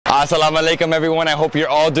Assalamu alaikum everyone, I hope you're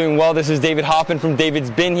all doing well. This is David Hoffman from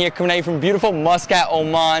Davidsbeenhere, coming at you from beautiful Muscat,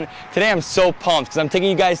 Oman. Today I'm so pumped because I'm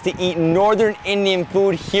taking you guys to eat northern Indian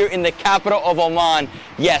food here in the capital of Oman.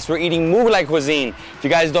 Yes, we're eating Mughlai cuisine. If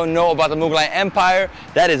you guys don't know about the Mughlai Empire,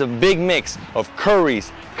 that is a big mix of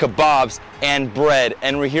curries, kebabs, and bread.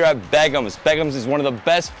 And we're here at Begum's. Begum's is one of the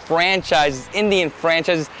best franchises, Indian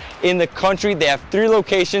franchises in the country. They have 3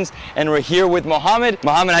 locations, and we're here with Mohammed.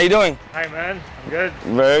 Mohammed, how you doing? Hi man, I'm good.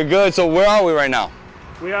 Very good. So where are we right now?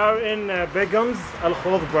 We are in Begum's Al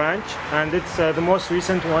Khawd branch, and it's the most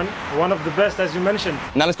recent one of the best, as you mentioned.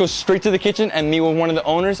 Now let's go straight to the kitchen and meet with one of the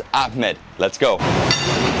owners, Ahmed. Let's go.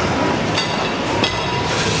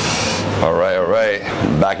 All right.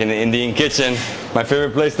 Back in the Indian kitchen, my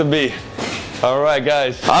favorite place to be. All right,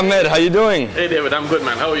 guys. Ahmed, how you doing? Hey David, I'm good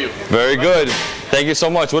man. How are you? Very good. Thank you so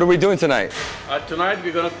much. What are we doing tonight? Tonight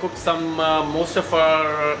we're going to cook some most of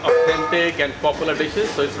our authentic and popular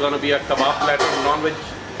dishes. So it's going to be a kebab platter, non-veg.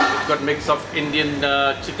 It's got a mix of Indian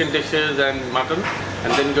chicken dishes and mutton.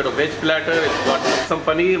 And then you got a veg platter. It's got some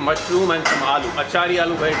paneer, mushroom, and some aloo. Achari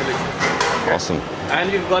aloo, very delicious. Okay. Awesome.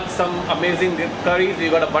 And we've got some amazing curries.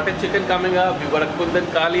 We've got a butter chicken coming up. We've got a kundan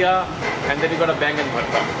kalia. And then we've got a bangan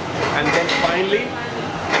bharta. And then finally,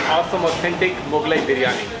 an awesome authentic Mughlai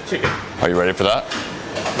biryani chicken. Are you ready for that?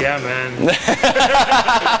 Yeah, man.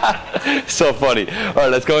 So funny. All right,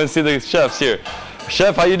 let's go and see the chefs here.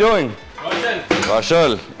 Chef, how you doing?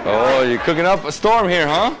 Rashul. Oh, you're cooking up a storm here,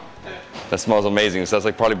 huh? That smells amazing. So that's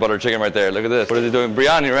like probably butter chicken right there. Look at this. What are they doing?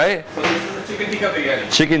 Biryani, right? So this is a chicken tikka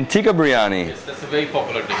biryani. Chicken tikka biryani. Yes, that's a very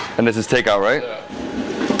popular dish. And this is takeout, right?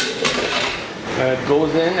 It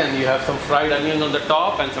goes in and you have some fried onion on the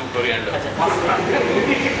top and some coriander.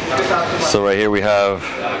 So right here we have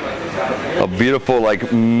a beautiful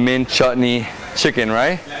like mint chutney chicken,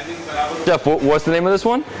 right? Chef, what's the name of this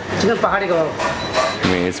one? Chicken pahadi kebab.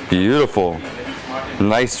 I mean, it's beautiful.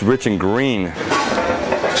 Nice, rich and green.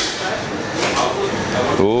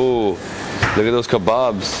 Ooh, look at those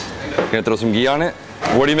kebabs. Gonna throw some ghee on it?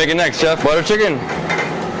 What are you making next, chef? Butter chicken?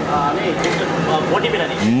 Boti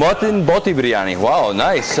biryani. Mutton boti biryani. Wow,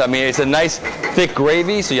 nice. I mean, it's a nice thick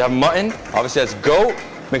gravy. So you have mutton. Obviously, that's goat.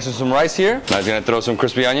 Mix with some rice here. Now he's gonna throw some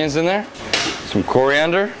crispy onions in there. Some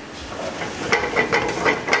coriander.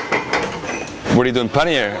 What are you doing?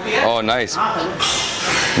 Paneer. Oh, nice.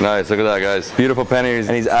 Nice. Look at that, guys. Beautiful paneer.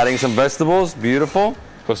 And he's adding some vegetables. Beautiful.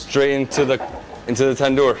 Go straight into the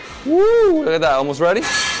tandoor. Woo! Look at that. Almost ready.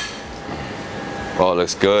 Oh, it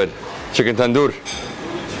looks good. Chicken tandoor.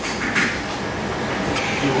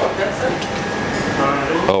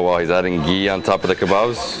 Oh wow, he's adding ghee on top of the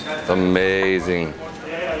kebabs. It's amazing.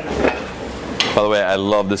 By the way, I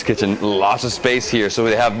love this kitchen. Lots of space here. So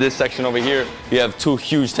they have this section over here. You have 2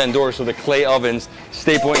 huge tandoors, so the clay ovens,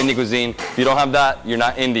 staple Indian cuisine. If you don't have that, you're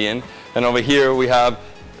not Indian. And over here we have,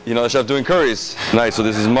 you know, the chef doing curries. Nice. So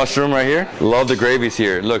this is mushroom right here. Love the gravies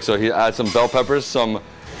here. Look, so he adds some bell peppers, some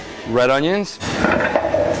red onions.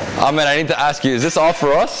 Ahmed, I need to ask you, is this all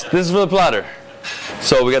for us? This is for the platter.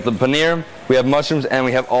 So we got the paneer, we have mushrooms, and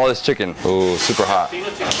we have all this chicken. Oh, super hot.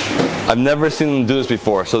 I've never seen them do this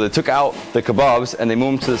before. So they took out the kebabs and they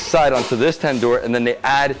moved them to the side onto this tandoor, and then they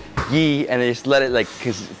add ghee and they just let it like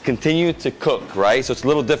continue to cook, right? So it's a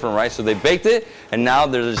little different, right? So they baked it and now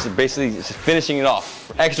they're just basically just finishing it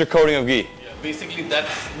off. Extra coating of ghee. Yeah, basically that's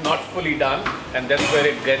not fully done, and that's where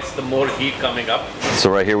it gets the more heat coming up. So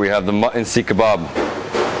right here we have the mutton seekh kebab.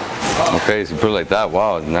 Okay, so you put it like that.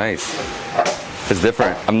 Wow, nice. It's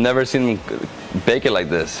different. I've never seen them bake it like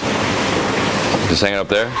this. Just hang it up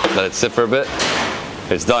there, let it sit for a bit.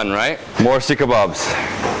 It's done, right? More seekh kebabs.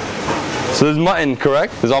 So there's mutton,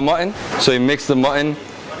 correct? There's all mutton. So you mix the mutton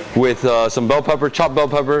with some bell pepper, chopped bell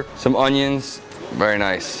pepper, some onions. Very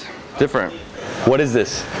nice. Different. What is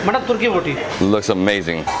this? Mutton turki boti. Looks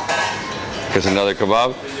amazing. Here's another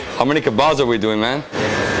kebab. How many kebabs are we doing, man?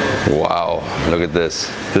 Wow, look at this.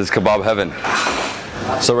 This is kebab heaven.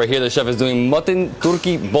 So right here the chef is doing mutton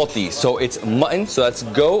turki boti. So it's mutton, so that's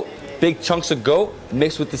goat, big chunks of goat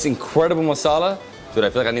mixed with this incredible masala. Dude, I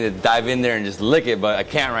feel like I need to dive in there and just lick it, but I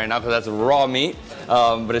can't right now because that's raw meat.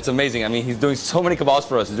 But it's amazing. I mean, he's doing so many kebabs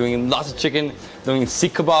for us. He's doing lots of chicken, doing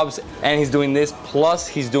seekh kebabs, and he's doing this, plus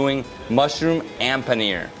he's doing mushroom and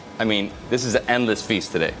paneer. I mean, this is an endless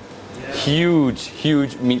feast today. Huge,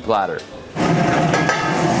 huge meat platter.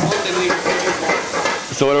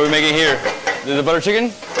 So what are we making here? The butter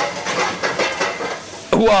chicken?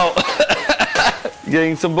 Wow.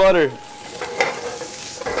 Getting some butter.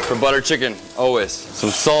 For butter chicken, always.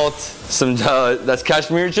 Some salt, some, that's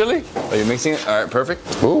Kashmiri chili? Are you mixing it? All right, perfect.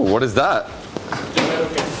 Ooh, what is that?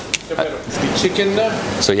 It's the chicken.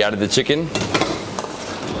 So he added the chicken.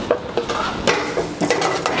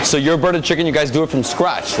 So your butter chicken, you guys do it from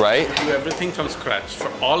scratch, right? We do everything from scratch.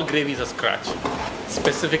 For all gravies are scratch.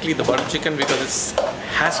 Specifically the butter chicken, because it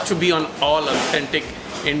has to be on all authentic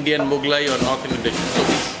Indian, Mughlai or North Indian dishes.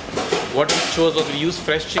 So what we chose was we use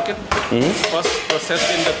fresh chicken, first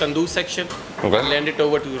processed in the tandoor section, and land it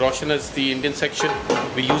over to Roshan as the Indian section.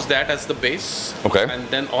 We use that as the base, and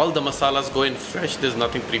then all the masalas go in fresh. There's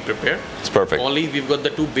nothing pre-prepared. It's perfect. Only we've got the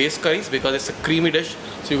 2 base curries because it's a creamy dish.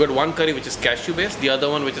 So you've got one curry which is cashew based, the other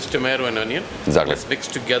one which is tomato and onion. Exactly. It's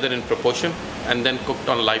mixed together in proportion and then cooked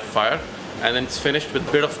on live fire. And then it's finished with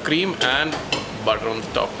a bit of cream and butter on the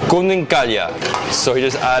top. Kuning kalya. So he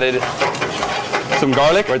just added some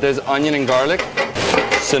garlic. Right there's onion and garlic.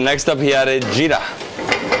 So next up he added jeera.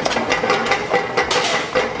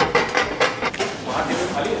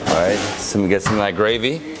 All right, so we get some of that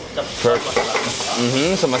gravy.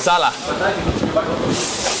 Some masala.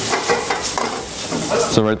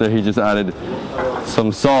 So right there he just added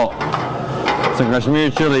some salt, some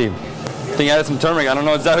Kashmiri chili. I think he added some turmeric. I don't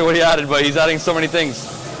know exactly what he added, but he's adding so many things.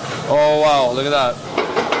 Oh wow, look at that.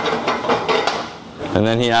 And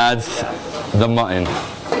then he adds the mutton.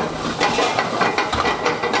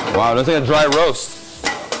 Wow, it looks like a dry roast.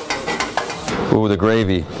 Ooh, the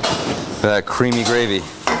gravy. That creamy gravy.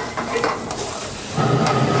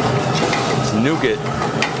 Let's nuke it.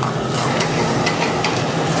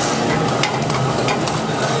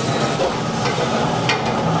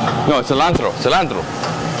 No, cilantro, cilantro.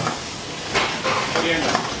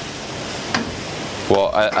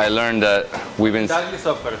 Well, I learned that we've been...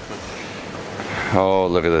 Oh,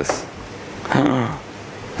 look at this.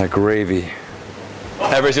 That gravy.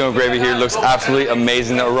 Every single gravy here looks absolutely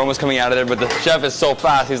amazing. The aroma's coming out of there, but the chef is so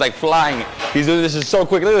fast. He's like flying. He's doing this so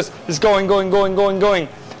quick. Look at this. It's going.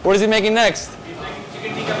 What is he making next?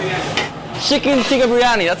 Chicken tikka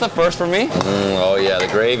biryani. That's a first for me. Oh yeah, the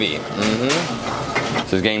gravy.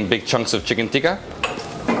 So he's getting big chunks of chicken tikka.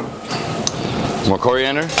 More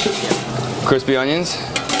coriander. Crispy onions.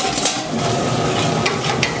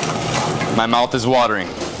 My mouth is watering.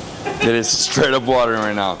 It is straight up watering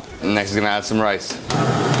right now. Next is gonna add some rice.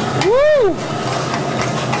 Woo!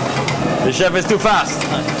 The chef is too fast.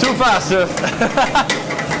 Too fast, chef.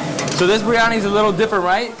 So this biryani is a little different,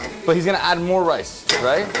 right? But he's gonna add more rice,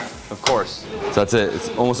 right? Of course. So that's it. It's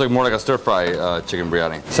almost like more like a stir fry chicken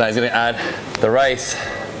biryani. So he's gonna add the rice.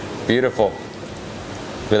 Beautiful.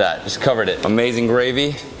 Look at that. Just covered it. Amazing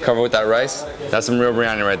gravy. Covered with that rice. That's some real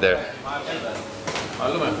biryani right there.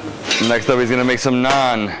 Next up, he's gonna make some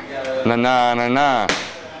naan. Na.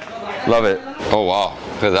 Love it. Oh wow,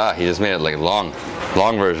 look at that. He just made it like long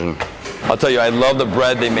version. I'll tell you, I love the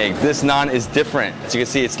bread they make. This naan is different. As you can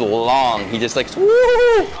see, it's long. He just like,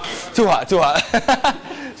 woo! Too hot.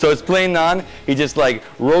 So it's plain naan. He just like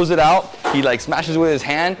rolls it out. He like smashes it with his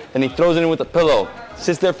hand, and he throws it in with a pillow.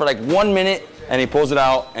 Sits there for like 1 minute, and he pulls it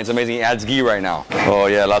out, and it's amazing. He adds ghee right now. Oh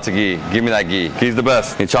yeah, lots of ghee. Give me that ghee. Ghee's the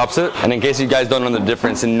best. He chops it. And in case you guys don't know the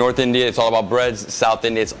difference, in North India, it's all about breads. South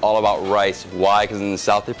India, it's all about rice. Why? Because in the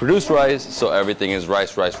South, they produce rice, so everything is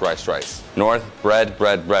rice. North, bread.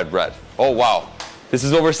 Oh wow. This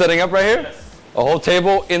is what we're setting up right here? Yes. A whole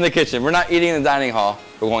table in the kitchen. We're not eating in the dining hall.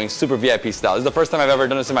 We're going super VIP style. This is the first time I've ever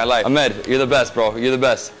done this in my life. Ahmed, you're the best, bro. You're the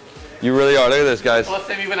best. You really are. Look at this, guys. First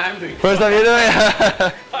time even I'm doing it. First time you're doing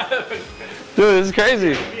it? Dude, this is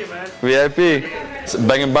crazy. VIP. So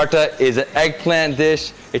Begum Barta is an eggplant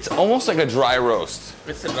dish. It's almost like a dry roast.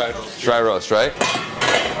 It's a dry roast. Dry roast, right?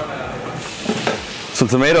 Some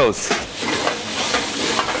tomatoes.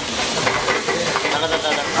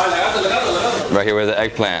 Right here with the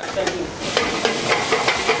eggplant.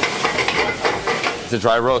 It's a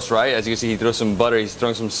dry roast, right? As you can see, he throws some butter, he's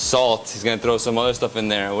throwing some salt, he's gonna throw some other stuff in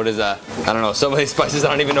there. What is that? I don't know, some of these spices I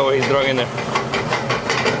don't even know what he's throwing in there.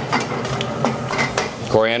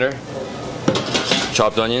 Coriander,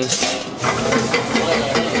 chopped onions.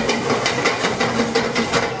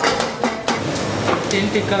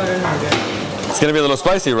 It's gonna be a little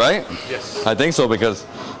spicy, right? Yes. I think so because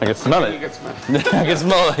I can smell it. I can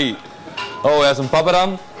smell the heat. Oh, we have some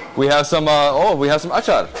papadam. We have some. We have some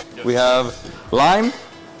achar. Yes. We have lime,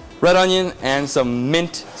 red onion, and some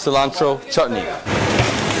mint cilantro chutney.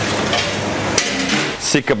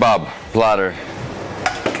 Seekh kebab platter.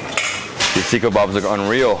 These seekh kebabs look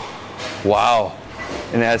unreal. Wow.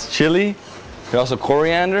 And it has chili. There's also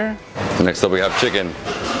coriander. Next up, we have chicken.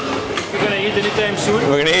 We're gonna eat anytime soon.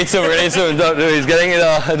 We're gonna eat soon. He's getting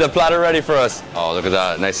the platter ready for us. Oh, look at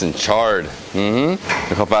that, nice and charred. Look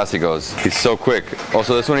how fast he goes. He's so quick.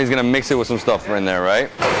 Also, this one he's gonna mix it with some stuff in there, right?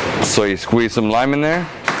 So you squeeze some lime in there,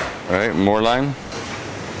 right? More lime.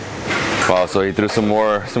 Wow. So he threw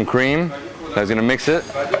some cream. Now he's gonna mix it.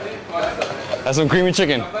 That's some creamy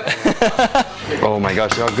chicken. Oh my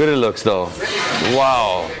gosh, how good it looks though.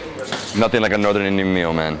 Wow. Nothing like a Northern Indian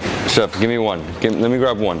meal, man. Chef, give me one. Let me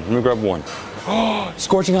grab one. Let me grab one. Oh,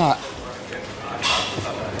 scorching hot.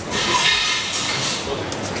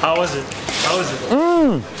 How was it? How was it?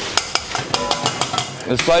 Mmm.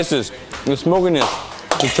 The spices, the smokiness,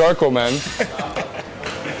 the charcoal, man.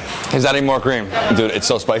 He's adding more cream. Dude, it's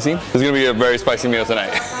so spicy. This is gonna be a very spicy meal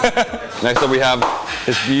tonight. Next up we have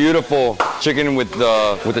this beautiful chicken with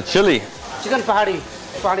the chili. Chicken pahari.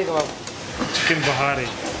 Pahari kebab. Chicken bahari.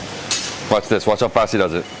 Watch this, watch how fast he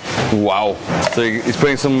does it. Wow. So he's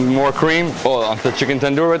putting some more cream onto the chicken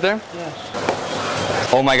tandoor right there? Yeah.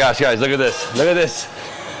 Oh my gosh, guys, look at this. Look at this.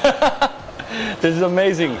 This is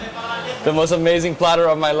amazing. The most amazing platter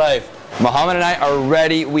of my life. Mohammed and I are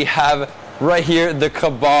ready. We have right here the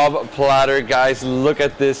kebab platter, guys. Look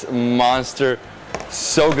at this monster.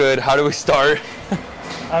 So good. How do we start?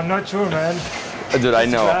 I'm not sure, man. Dude, I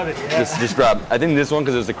know. Grab it, yeah. Just grab. I think this one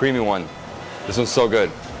because it's the creamy one. This one's so good.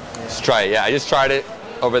 Just try it. Yeah, I just tried it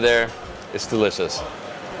over there. It's delicious.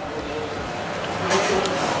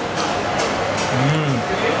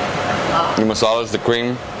 The masalas, the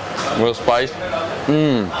cream, real spice.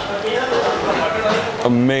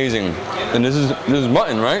 Amazing. And this is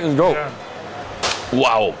mutton, right? Let's go. Yeah.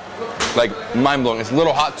 Wow. Like mind blowing. It's a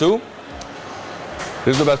little hot too.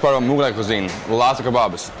 This is the best part of Mughlai cuisine. Lots of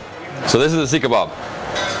kebabs. So this is the seekh kebab.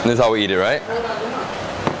 And this is how we eat it, right?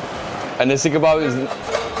 And the seekh kebab is...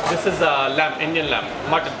 This is lamb, Indian lamb,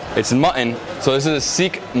 mutton. It's mutton. So this is a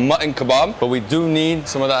seekh mutton kebab, but we do need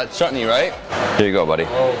some of that chutney, right? Here you go, buddy.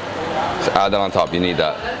 Oh. So add that on top. You need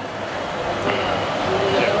that.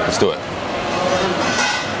 Let's do it.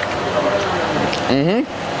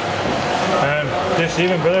 And tastes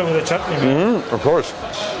even better with the chutney, man. Of course.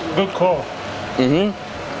 Good call.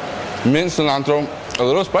 Mint, cilantro, a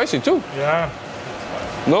little spicy too. Yeah.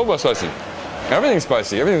 A little bit spicy. Everything's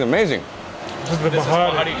spicy. Everything's amazing. This is the This is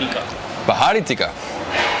bahari. Bahari tikka. Bahari tikka.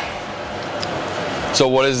 So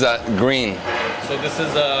what is that green? So this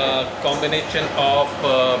is a combination of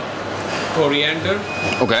coriander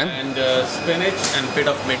Okay. and spinach and bit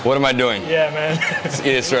of mint. What am I doing? Yeah, man. Let's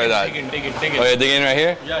eat it straight out. Dig in, dig in, dig in. Oh yeah, dig in right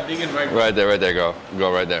here? Yeah, dig in right. Right there, go.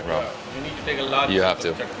 Go right there, bro. You need to take a large You have piece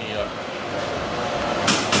of to. chutney here.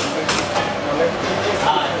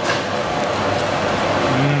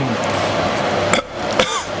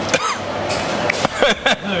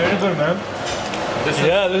 Very good, man. This is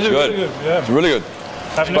Yeah, this is Good. really good. Yeah. It's really good.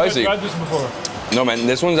 I've Spicy. never tried this before. No man,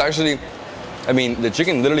 this one's actually, I mean, the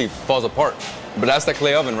chicken literally falls apart. But that's the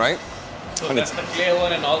clay oven, right? So And that's the clay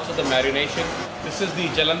one and also the marination. This is the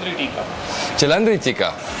jalandhari tikka. Jalandhari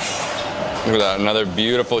tikka. Look at that, another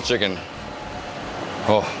beautiful chicken.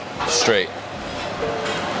 Oh, straight.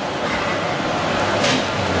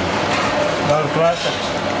 Another classic.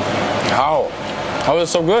 How? How is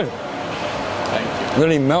it so good? Thank you.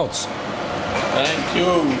 Literally melts. Thank you.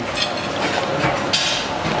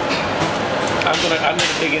 I'm gonna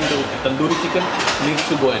dig into tandoori chicken. Needs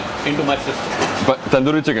to go into my system. But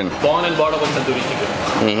tandoori chicken. Born and brought up with tandoori chicken.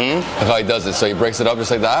 That's how he does it. So he breaks it up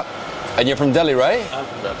just like that. And you're from Delhi, right? I'm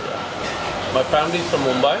from that, yeah. My family's from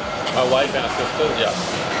Mumbai. My wife and sisters,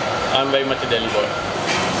 yeah. I'm very much a Delhi boy.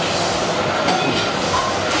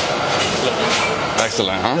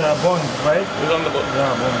 Excellent, huh? Bone, right? It's on the boat.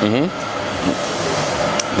 Yeah, bone.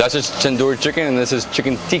 That's just tandoori chicken, and this is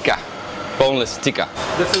chicken tikka, boneless tikka.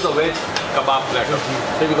 This is a veg kebab platter.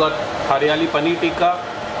 So you've got hariali paneer tikka,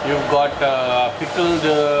 you've got pickled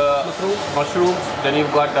mushrooms, then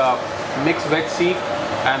you've got mixed veg seekh,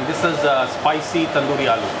 and this is spicy tandoori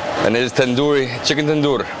aloo. And it is tandoori, chicken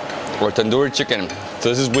tandoor, or tandoori chicken. So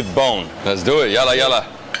this is with bone. Let's do it, yalla yalla.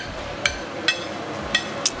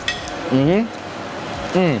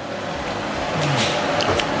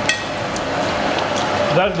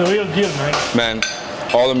 That's the real deal, man. Man,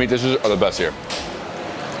 all the meat dishes are the best here.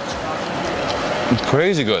 It's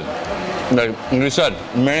crazy good. Like you said,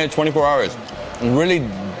 marinated 24 hours. It really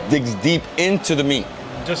digs deep into the meat.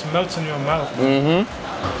 It just melts in your mouth.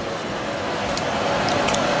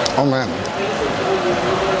 Oh man.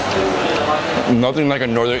 Nothing like a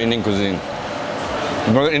Northern Indian cuisine.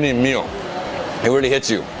 Northern Indian meal. It really hits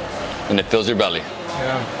you and it fills your belly.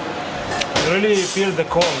 Yeah. You really feel the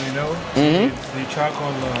coal, you know? The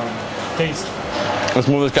charcoal taste. Let's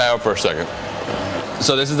move this guy out for a second.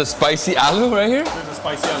 So this is the spicy aloo right here? This is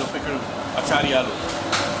spicy aloo pickled achari aloo.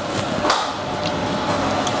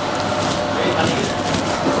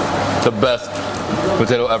 The best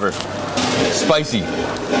potato ever. Spicy.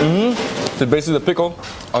 So basically the pickle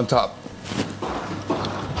on top.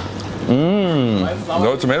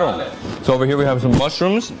 No tomato. So over here we have some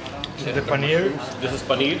mushrooms, The paneer. This is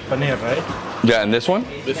paneer. Paneer, right? Yeah, and this one?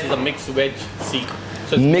 This is a mixed veg seekh.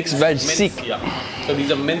 So Mixed veg seekh. Yeah. So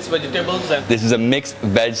these are minced vegetables and This is a mixed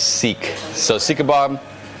veg seekh. So seekh kebab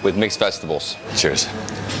with mixed vegetables. Cheers. No,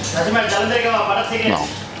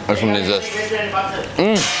 this one is this.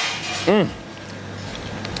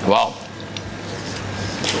 Wow.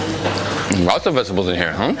 Lots of vegetables in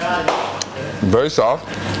here, huh? Very soft,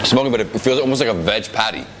 smoky, but it feels almost like a veg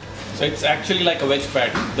patty. so it's actually like a veg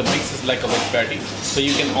patty. The mix is like a veg patty. So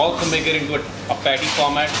you can also make it into a patty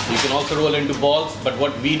format. You can also roll into balls. But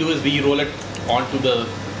what we do is we roll it onto the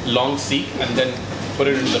long seekh and then put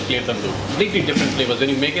it into the clay tandoor. Completely different flavors. When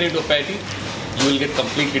you make it into a patty, you will get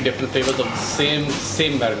completely different flavors of the same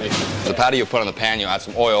marination. The patty you put on the pan, you add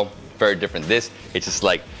some oil, very different. This, it's just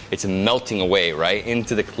like, it's melting away, right,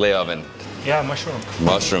 into the clay oven. Yeah, mushroom.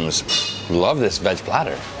 Mushrooms. Love this veg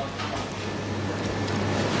platter.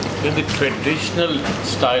 Then the traditional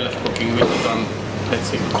style of cooking, which is on, let's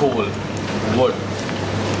say, coal, wood.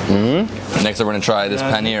 Next, we're gonna try this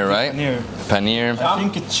paneer, right? Paneer. Paneer. I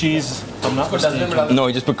think it's cheese. If I'm not mistaken. No,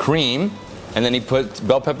 he just put cream, and then he put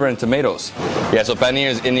bell pepper and tomatoes. Yeah, so paneer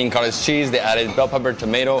is Indian cottage cheese. They added bell pepper,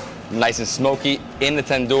 tomato, nice and smoky in the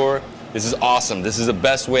tandoor. This is awesome. This is the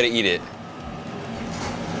best way to eat it.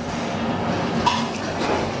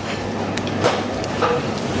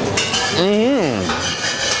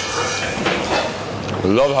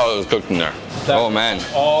 Love how it was cooked in there. Oh man.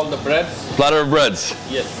 All the breads. Platter of breads.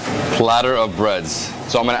 Yes. Platter of breads.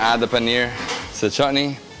 So I'm gonna add the paneer to the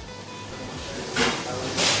chutney.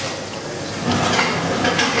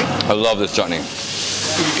 I love this chutney. You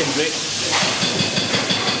can break.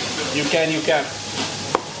 You can.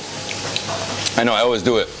 I know, I always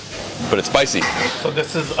do it, but it's spicy. So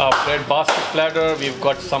this is a bread basket platter. We've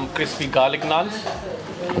got some crispy garlic naans,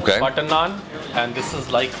 Okay. butter naan, and this is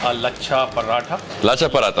like a lacha paratha. Lacha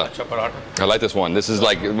paratha. Lacha paratha. I like this one. This is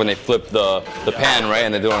like when they flip the pan, right,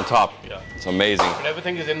 and they do it on top. Yeah. It's amazing. But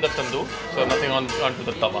everything is in the tandoor, so nothing onto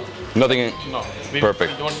the tawa. Nothing. No.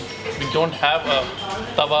 Perfect. We don't have a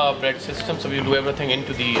tawa bread system, so we do everything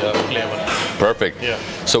into the clay oven. Perfect. Yeah.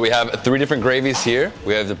 So we have 3 different gravies here.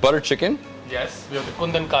 We have the butter chicken. Yes, we have the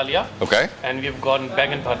kundan kalia. Okay. And we've got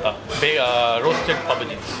Begum bharta, roasted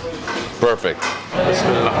pabajis. Perfect.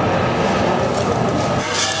 Bismillah.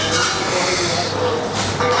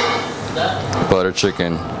 Butter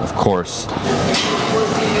chicken, of course.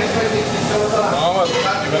 Mohammed,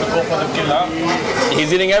 you're gonna go for the kill, huh?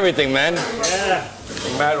 He's eating everything, man. Yeah.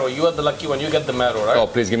 Marrow, you are the lucky one. You get the marrow, right? Oh,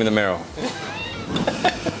 please give me the marrow.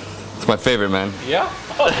 It's my favorite, man. Yeah?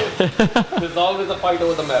 There's always a fight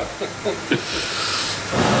over the marrow.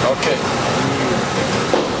 Okay.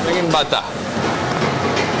 Bringing bata.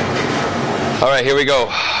 All right, here we go.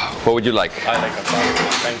 What would you like? I like a garlic.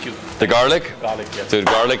 Thank you. The garlic? Garlic, yes. Dude,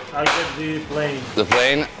 garlic. I'll get the plain. The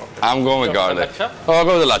plain? I'm going with garlic. Lacha? Oh, I'll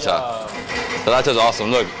go with the lacha. The lacha is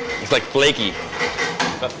awesome. Look, it's like flaky.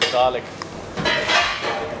 That's the garlic.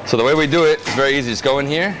 So the way we do it is very easy. Just go in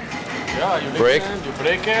here, Yeah, you Break. it, you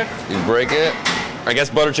break it. you break it. I guess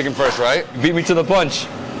butter chicken first, right? You beat me to the punch.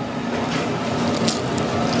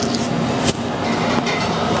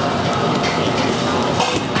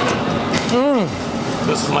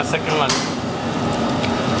 This is my second lunch.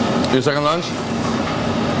 Your second lunch?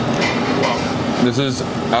 Wow. This is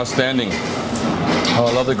outstanding. Oh,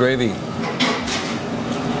 I love the gravy.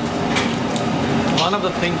 One of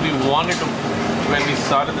the things we wanted to, when we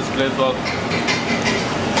started this place was,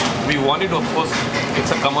 we wanted to, of course,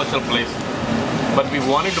 it's a commercial place, but we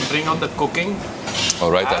wanted to bring out the cooking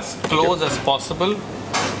as close as possible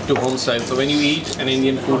to home style. So when you eat an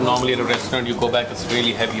Indian food normally at a restaurant, you go back, it's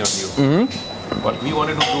really heavy on you. What we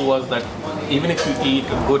wanted to do was that even if you eat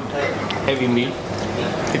a good heavy meal,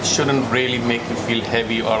 it shouldn't really make you feel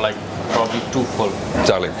heavy or like probably too full.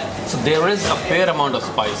 Exactly. So there is a fair amount of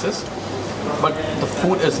spices, but the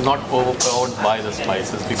food is not overpowered by the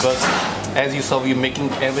spices because as you saw, we're making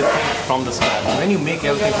everything from the scratch. When you make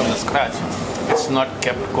everything from the scratch, it's not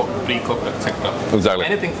kept cooked, pre-cooked, etc. Exactly.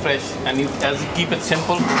 Anything fresh, and as you keep it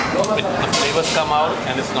simple, the flavors come out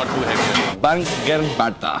and it's not too heavy. Bangan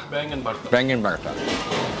bata. Bang and butter. Bangan bata.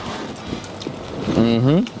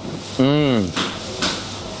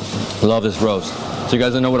 Love this roast. So you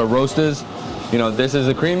guys don't know what a roast is? You know, this is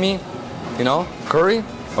a creamy, you know, curry.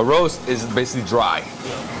 A roast is basically dry.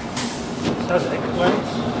 That's eggplant.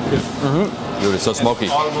 Dude, it's so smoky.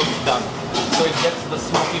 It's almost done. So it gets the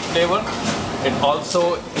smoky flavor. It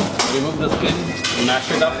also removes the skin,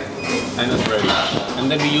 mash it up, and it's ready. And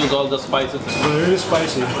then we use all the spices. It's really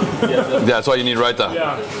spicy. Yes, Yeah, that's why you need raita.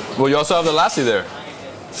 Yeah. Well, you also have the lassi there.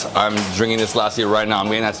 I'm drinking this lassi right now. I'm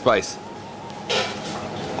getting that spice.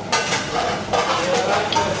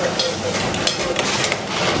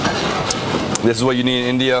 This is what you need in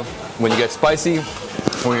India when you get spicy.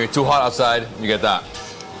 When you're too hot outside, you get that.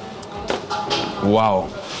 Wow,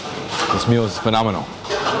 this meal is phenomenal.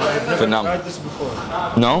 I've never Phenomenal. tried this before.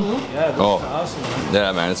 No? Yeah, this is awesome. Man.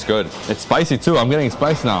 Yeah, man, it's good. It's spicy too. I'm getting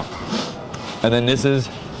spice now. And then this is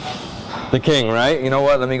the king, right? You know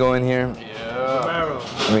what? Let me go in here. Yeah. Marrow.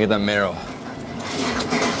 Let me get that marrow.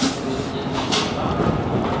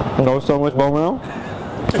 No, so much bone marrow.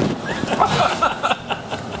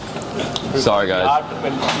 Sorry, guys.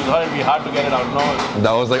 It'd be hard to get it out. No.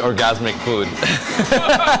 That was like orgasmic food.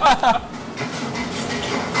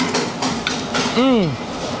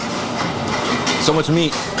 So much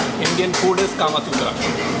meat. Indian food is Kama Sutra.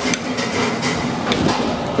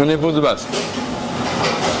 Indian food's the best.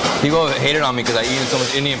 People hated on me because I eat so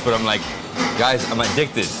much Indian food. I'm like, guys, I'm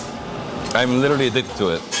addicted. I'm literally addicted to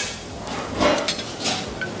it.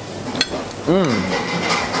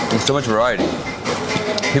 There's so much variety.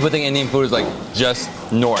 People think Indian food is like just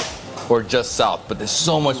north or just south, but there's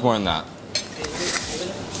so much more than that.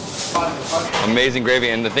 Amazing gravy,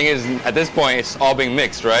 and the thing is, at this point, it's all being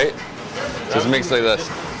mixed, right? So it's mixed like this.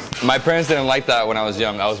 My parents didn't like that when I was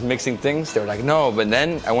young. I was mixing things. They were like, no, but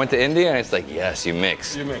then I went to India, and it's like, yes, you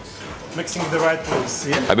mix. You mix. Mixing the right place.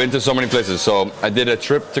 Yeah. I've been to so many places. So I did a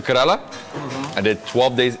trip to Kerala. I did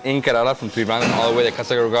 12 days in Kerala from Trivandrum all the way to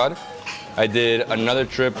Kasaragod. I did another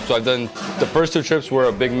trip. So I've done, the first two trips were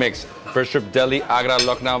a big mix. First trip, Delhi, Agra,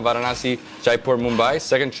 Lucknow, Varanasi, Jaipur, Mumbai.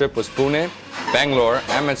 Second trip was Pune, Bangalore,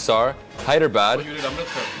 Amritsar, Hyderabad. You did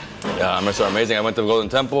Amritsar. Yeah, Amritsar, amazing. I went to the Golden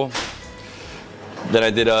Temple. Then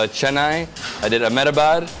I did Chennai. I did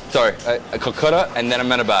Ahmedabad, Calcutta, and then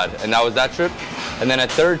Ahmedabad. And that was that trip. And then a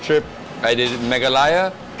third trip, I did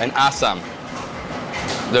Meghalaya and Assam.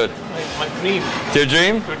 Dude. My dream It's your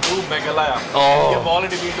dream? to do Meghalaya. Oh. I've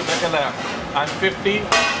already been to Meghalaya. I'm 50,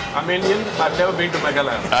 I'm Indian, I've never been to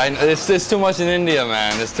Meghalaya. It's too much in India,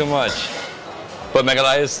 man. It's too much. But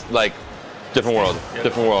Meghalaya is like different world. Yeah.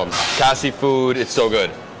 Different world. Kasi food, it's so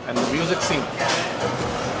good. And the music scene.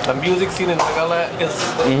 The music scene in Meghalaya is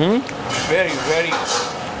very, very,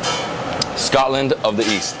 Scotland of the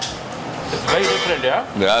East. it's very different,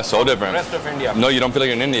 yeah? Yeah, so different. The rest of India. No, you don't feel like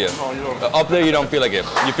you're in India. No, you don't. Up there, you don't feel like it.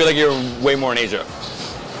 You feel like you're way more in Asia.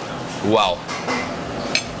 Wow.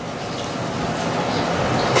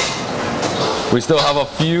 We still have a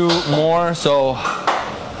few more, so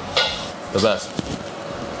the best.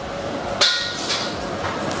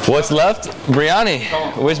 What's left? Biryani.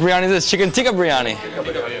 Which biryani is this? Chicken tikka biryani.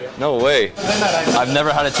 No way. I've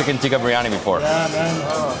never had a chicken tikka biryani before. Yeah,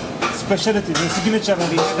 man. Specialty, the signature.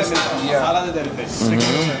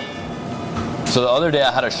 Signature. So the other day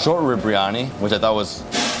I had a short rib biryani, which I thought was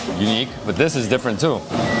unique, but this is different too.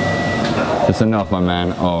 Just enough, my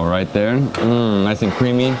man. Oh, right there. Nice and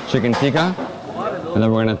creamy chicken tikka. And then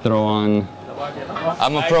we're gonna throw on.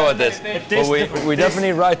 I'm a pro at this, but we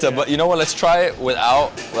definitely need raita. But you know what? Let's try it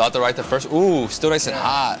without the raita first. Ooh, still nice and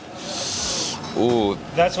hot. Ooh.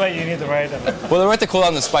 That's why you need the right. Well, the raita cool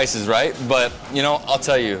down the spices, right? But you know, I'll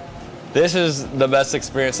tell you, this is the best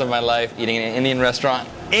experience of my life eating in an Indian restaurant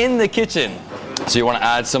in the kitchen. So you want to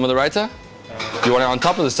add some of the raita? Do you want it on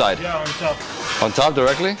top of the side? Yeah, on top. On top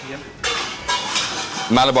directly? Yep.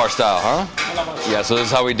 Malabar style, huh? Yeah, so this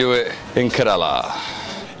is how we do it in Kerala.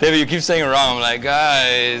 David, you keep saying it wrong. I'm like,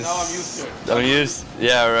 guys. Now I'm used to it. I'm used.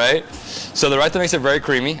 Yeah, right? So the raita makes it very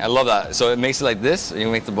creamy. I love that. So it makes it like this. You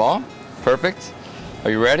make the ball. Perfect. Are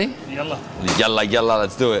you ready? Yalla. Yalla, yalla,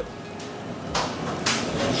 let's do it.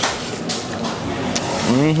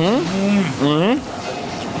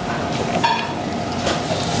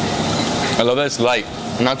 I love that it's light.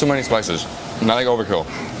 Not too many spices. Not like overkill.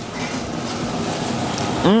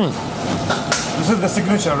 This is the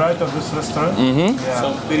signature, right, of this restaurant? Yeah.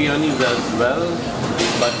 Some biryanis as well,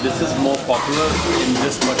 but this is more popular in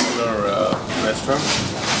this particular restaurant.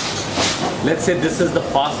 Let's say this is the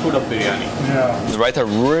fast food of biryani. Yeah. The raita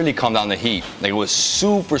really calmed down the heat. Like it was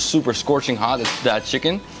super, super scorching hot, that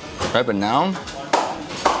chicken, right? But now,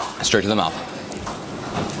 straight to the mouth.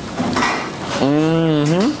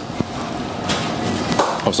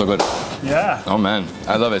 Oh, so good. Yeah. Oh man,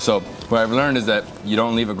 I love it. So what I've learned is that you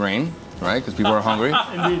don't leave a grain, right? Because people are hungry.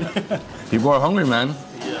 Indeed. People are hungry, man.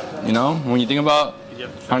 Yeah. You know, when you think about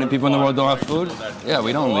how many people in the world don't have food, yeah,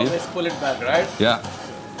 we don't leave. Always pull it back, right? Yeah.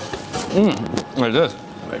 What is this?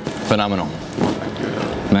 Phenomenal.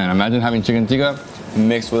 Man, imagine having chicken tikka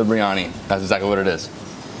mixed with a biryani. That's exactly what it is.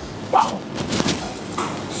 Wow.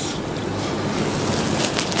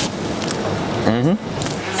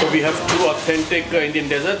 So we have two authentic Indian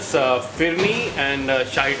desserts, firni and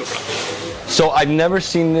shahi tukda. So I've never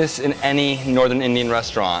seen this in any Northern Indian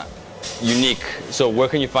restaurant. unique. So where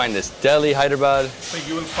can you find this? Delhi, Hyderabad? So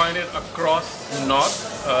you will find it across north,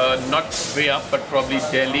 not way up, but probably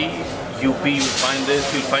Delhi, UP. You'll find this.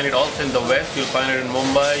 You'll find it also in the west. You'll find it in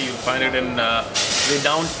Mumbai. You'll find it in way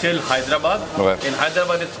down till Hyderabad. Okay. In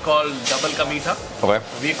Hyderabad, it's called double ka meetha. Okay.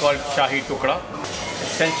 We call it shahi tukda.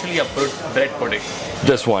 Essentially a bread pudding.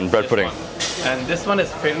 This one, bread pudding. And this one is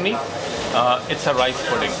firni. It's a rice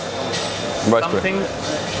pudding. Rice Something pudding.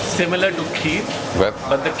 similar to kheer, Okay.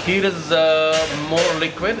 but the kheer is more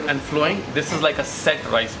liquid and flowing. This is like a set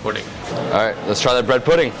rice pudding. All right, let's try that bread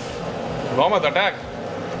pudding. Mohammed, attack.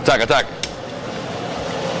 Attack, attack.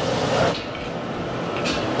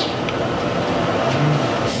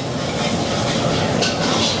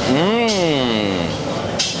 Mmm.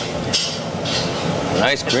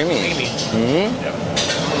 Nice, creamy. Yep.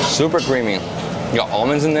 Super creamy. You got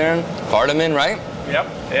almonds in there, cardamom, right? Yep.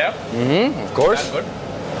 Yep. Of course. That's good.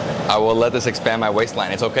 I will let this expand my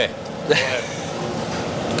waistline. It's okay. Go ahead.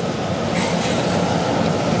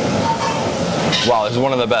 Wow, this is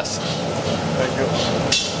one of the best. Thank you.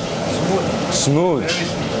 Smooth. Very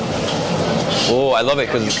smooth. Oh, I love it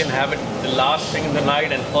You because can have it the last thing in the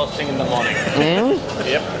night and first thing in the morning.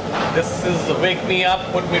 Yep. This is wake me up,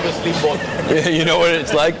 put me to sleep both. you know what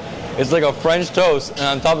it's like? It's like a French toast, and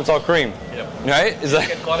on top it's all cream. Yep. Right? It's You like,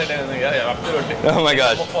 can call it anything. Yeah, absolutely. oh my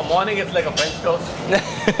gosh. For morning, it's like a French toast.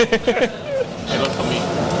 It was for me.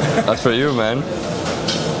 That's for you, man.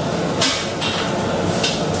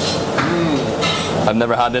 I've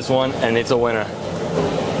never had this one, and it's a winner.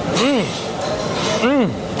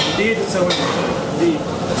 Indeed, it's a winner. Indeed.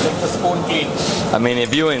 Take the spoon clean. I mean,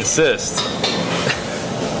 if you insist.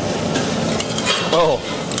 Oh,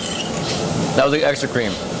 that was the extra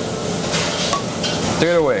cream. Take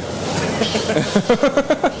it away.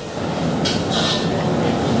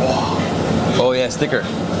 Oh yeah, sticker.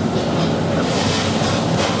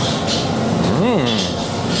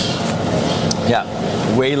 Yeah,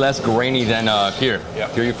 way less grainy than here. Yeah.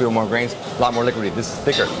 Here you feel more grains, a lot more liquidy. This is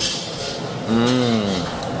thicker.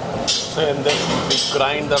 So in this, we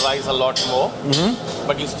grind the rice a lot more,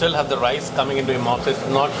 but you still have the rice coming into your mouth. So it's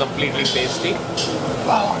not completely pasty.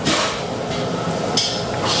 Wow.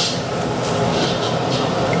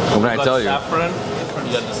 What can I Got tell you? saffron.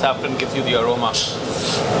 Yeah, the saffron gives you the aroma.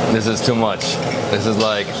 This is too much. This is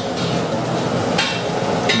like,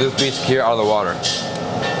 this beats kheer out of the water.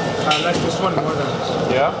 I like this one more than.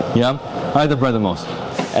 Yeah. Yeah, I like the bread the most.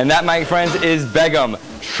 And that, my friends, is Begum.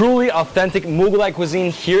 Truly authentic Mughlai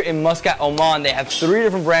cuisine here in Muscat, Oman. They have 3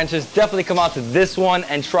 different branches. Definitely come out to this one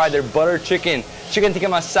and try their butter chicken, chicken tikka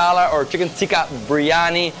masala, or chicken tikka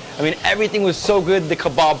biryani. I mean, everything was so good. The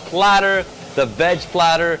kebab platter, the veg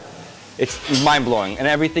platter, it's mind-blowing. And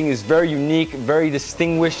everything is very unique, very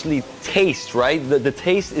distinguishedly taste, right? The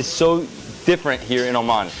taste is so different here in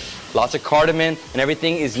Oman. Lots of cardamom, and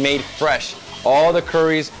everything is made fresh. All the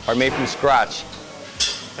curries are made from scratch.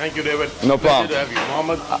 Thank you, David. No problem. Pleasure to have you,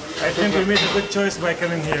 Mohammed. I think we made a good choice by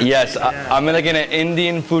coming here. Yes, Yeah. I'm like in an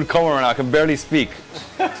Indian food coma right now. I can barely speak.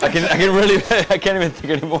 I can really, I can't even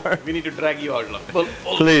think anymore. We need to drag you out.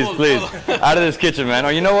 Please, please, out of this kitchen, man. Oh,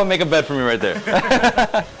 you know what? Make a bed for me right there.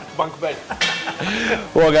 Bunk bed.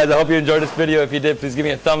 Well, guys, I hope you enjoyed this video. If you did, please give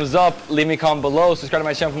me a thumbs up. Leave me a comment below. Subscribe to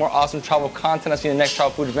my channel for more awesome travel content. I'll see you in the next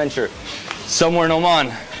travel food adventure somewhere in Oman.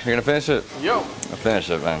 You're gonna finish it? Yo. Finish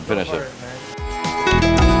it, man. Finish it.